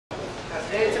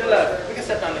look. We can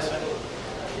sit down this way.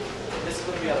 This is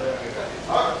going to be other way.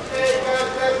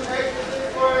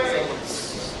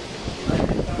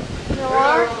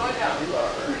 Millar?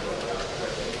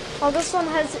 Oh, this one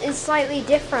is slightly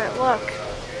different. Look.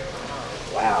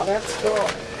 Wow, that's cool.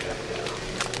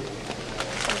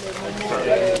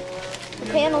 The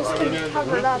panels can be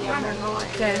covered up.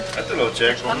 Okay. Este lo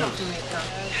checo.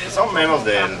 Son menos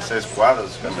de 6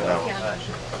 cuadros caminamos.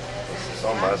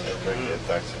 Son más que el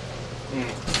taxi.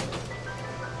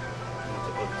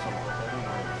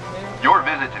 Your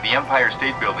visit to the Empire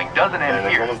State Building doesn't end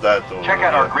here. ¿Cómo está tu? Check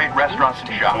out our great restaurants and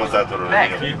shops. ¿Cómo está tu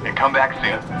Thanks, rodillo? and come back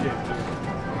soon.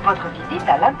 Votre visite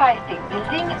à l'Empire State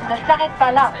Building ne s'arrête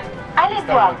pas là. Allez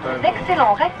voir nos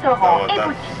excellents restaurants et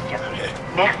boutiques.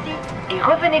 Merci et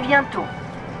revenez bientôt.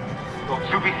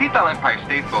 Su visita al Empire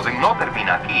State Building no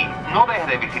termina aquí. No deje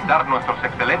de visitar nuestros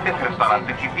excelentes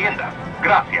restaurantes y tiendas.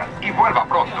 Gracias y vuelva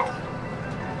pronto.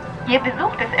 Ihr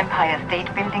Besuch des Empire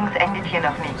State Buildings endet hier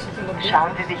noch nicht.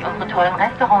 Schauen Sie sich unsere tollen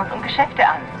Restaurants und Geschäfte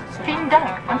an. Vielen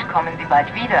Dank und kommen Sie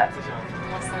bald wieder.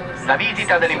 La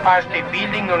visita dell'Empire State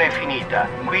Building non è finita.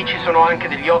 Qui ci sono anche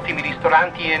degli ottimi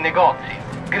ristoranti e negozi.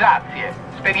 Grazie.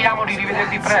 Speriamo di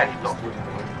rivedervi presto.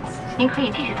 您可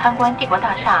以继续参观帝国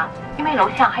大厦，因为楼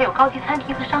下还有高级餐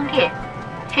厅和商店。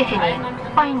谢谢您，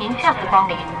欢迎您下次光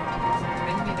临。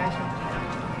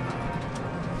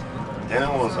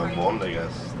 Tenemos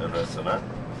albóndigas del restaurante.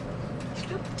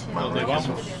 ¿Dónde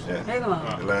vamos? Yeah.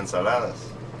 Y las ensaladas.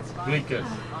 Ricas.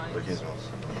 Riquísimos.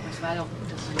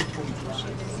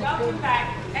 Welcome back.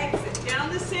 Exit. Down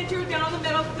the center, down the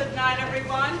middle. Good night,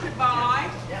 everyone. Goodbye.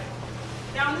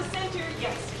 Down the center.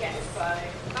 Yes, yes. Bye.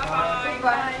 Bye-bye.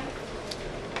 Bye.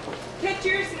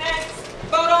 Pictures next.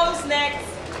 Photos next.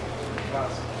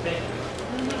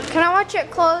 Can I watch it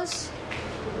close?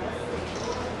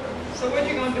 So what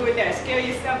you going to do with that? Scare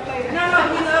yourself later? No,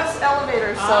 he loves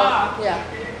elevators, so yeah.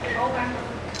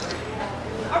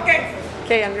 Okay.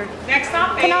 Okay, Andrew. Next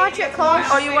on Can I watch it close?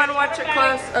 Oh, you want to watch it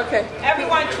close? Okay.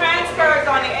 Everyone transfers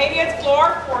on the 80th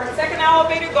floor for a second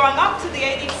elevator going up to the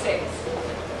 86th.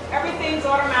 Everything's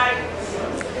automatic.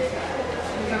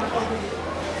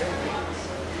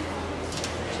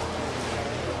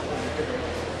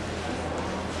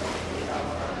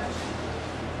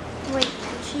 Wait,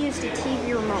 she used a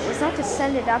TV remote. Was that to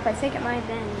send it up? I think it might have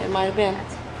been. It might have been.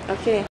 Okay.